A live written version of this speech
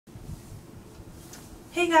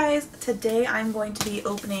Hey guys, today I'm going to be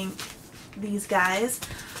opening these guys.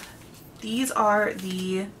 These are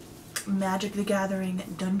the Magic the Gathering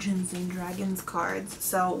Dungeons and Dragons cards.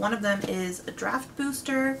 So one of them is a draft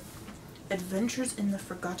booster, Adventures in the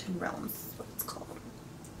Forgotten Realms is what it's called.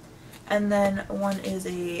 And then one is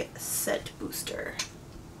a set booster.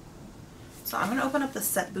 So I'm going to open up the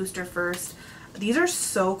set booster first. These are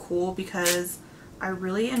so cool because I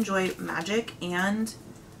really enjoy Magic and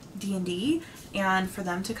D&D, and for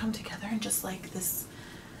them to come together in just like this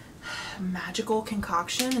magical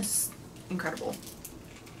concoction is incredible.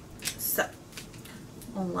 So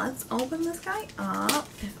let's open this guy up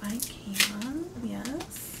if I can.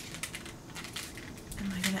 Yes.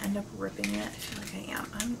 Am I gonna end up ripping it? I feel like I am.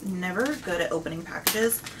 I'm never good at opening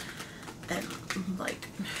packages and like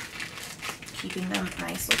keeping them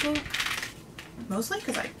nice looking, mostly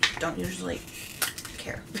because I don't usually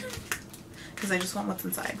care because I just want what's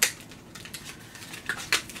inside.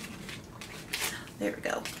 There we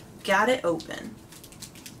go. Got it open.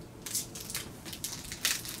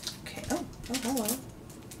 Okay. Oh, hello.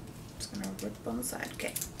 Just gonna rip on the side.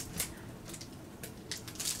 Okay.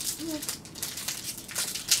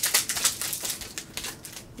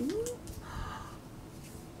 Ooh.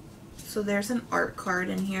 So there's an art card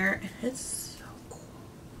in here, and it's so cool.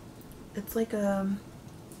 It's like what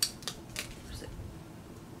is it?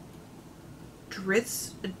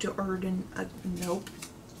 Nope.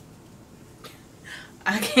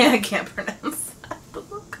 I can't pronounce that, but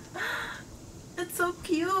look. It's so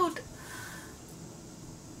cute.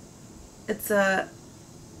 It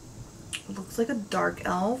looks like a dark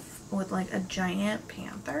elf with like a giant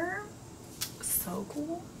panther. So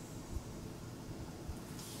cool.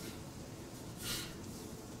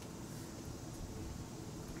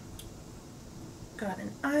 Got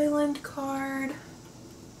an island card.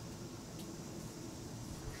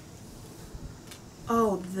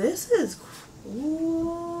 Oh, this is cool.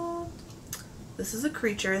 This is a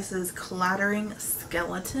creature. This is Clattering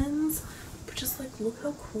Skeletons. But just like, look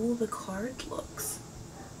how cool the card looks.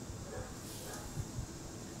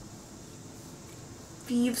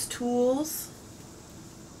 Thieves' Tools.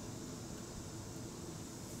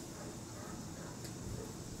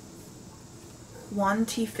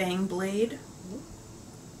 Wanty Fang Blade.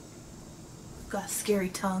 Got a scary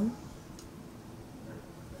tongue.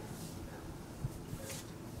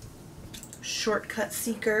 Shortcut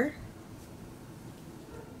Seeker.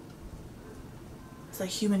 It's a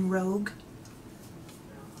human rogue.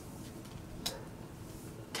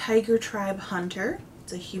 Tiger Tribe Hunter.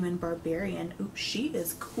 It's a human barbarian. Ooh, she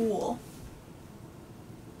is cool.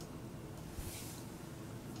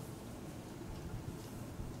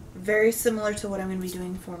 Very similar to what I'm going to be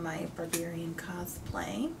doing for my barbarian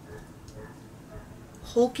cosplay.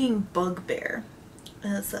 Hulking Bugbear.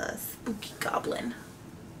 It's a spooky goblin.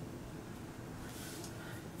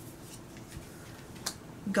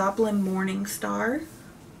 Goblin Morning Star.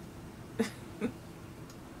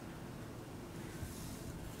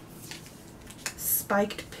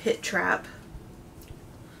 Spiked Pit Trap.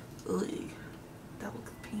 Ugh, that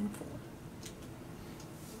looks painful.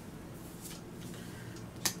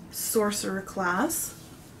 Sorcerer Class.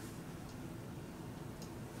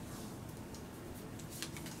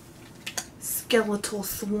 Skeletal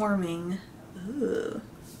Swarming. Ugh.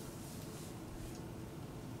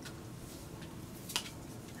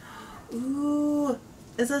 Ooh,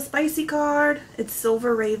 it's a spicy card. It's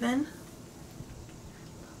Silver Raven.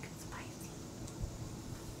 Look, it's spicy.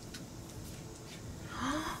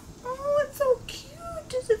 Oh, it's so cute.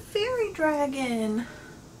 It's a fairy dragon.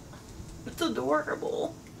 It's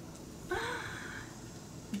adorable. Ugh,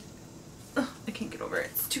 I can't get over it.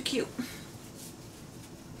 It's too cute.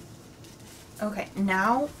 Okay,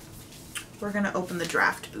 now we're gonna open the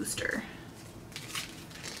draft booster.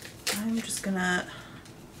 I'm just gonna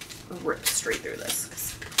rip straight through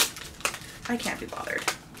this because I can't be bothered.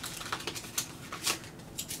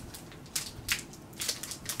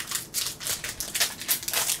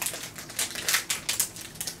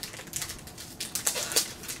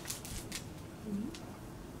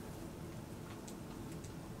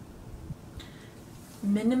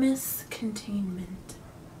 Minimus Containment.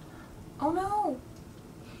 Oh no!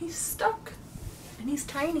 He's stuck and he's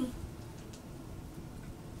tiny.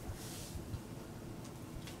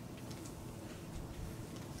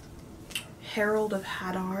 Herald of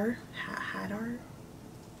Hadar? Hadar?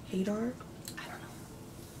 I don't know.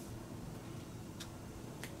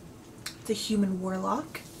 It's a human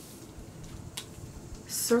warlock.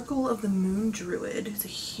 Circle of the Moon Druid. It's a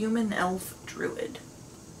human elf druid.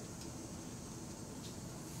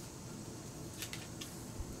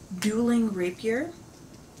 Dueling Rapier.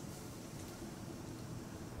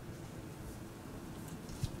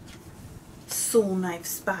 Soul Knife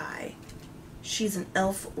Spy. She's an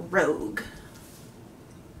elf rogue.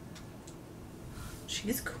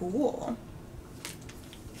 She's cool.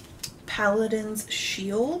 Paladin's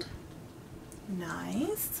Shield.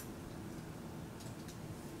 Nice.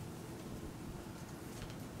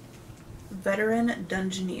 Veteran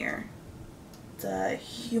Dungeoneer. It's a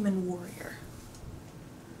human warrior.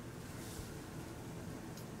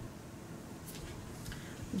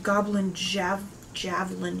 Goblin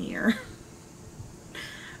Javelineer.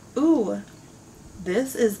 Ooh,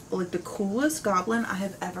 this is like the coolest goblin I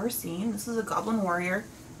have ever seen. This is a goblin warrior.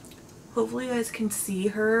 Hopefully you guys can see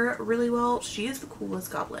her really well. She is the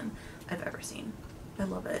coolest goblin I've ever seen. I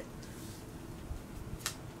love it.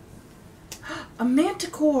 A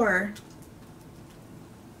manticore.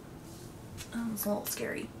 Oh, it's a little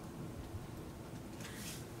scary.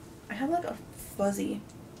 I have like a fuzzy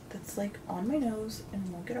that's like on my nose and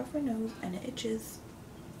won't get off my nose and it itches.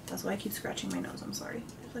 That's why I keep scratching my nose. I'm sorry.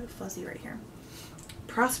 There's like a fuzzy right here.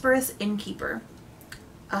 Prosperous Innkeeper.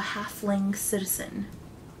 A halfling citizen.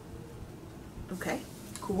 Okay,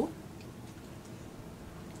 cool.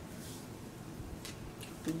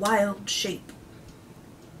 Wild Shape.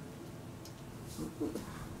 Ooh.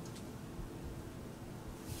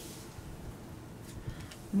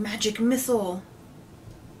 Magic Missile.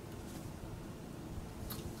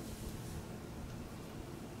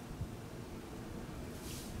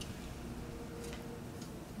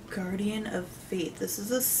 Guardian of Faith. This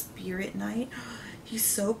is a spirit knight. He's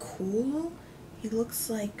so cool. He looks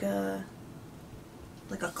like a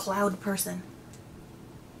cloud person.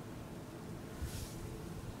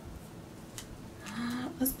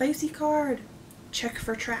 A spicy card. Check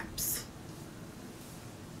for traps.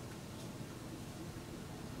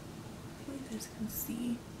 You guys can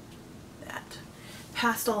see that.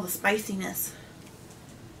 Past all the spiciness.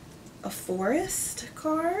 A forest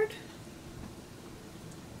card.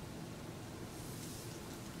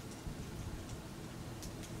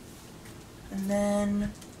 And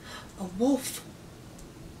then a wolf.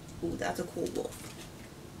 Ooh, that's a cool wolf.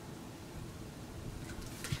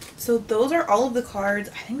 So those are all of the cards.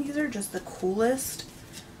 I think these are just the coolest.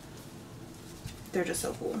 They're just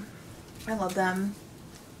so cool. I love them.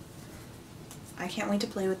 I can't wait to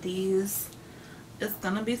play with these. It's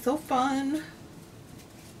gonna be so fun.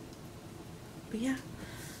 But yeah,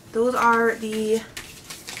 those are the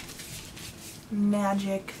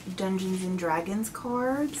Magic Dungeons and Dragons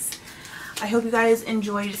cards. I hope you guys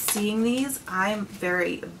enjoyed seeing these. I'm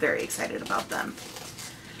very, very excited about them.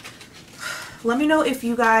 Let me know if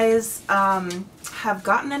you guys have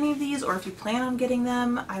gotten any of these or if you plan on getting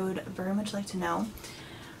them. I would very much like to know.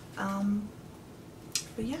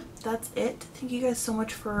 But yeah, that's it. Thank you guys so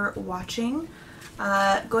much for watching.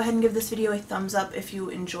 Go ahead and give this video a thumbs up if you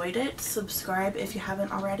enjoyed it. Subscribe if you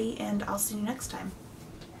haven't already, and I'll see you next time.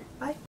 Bye.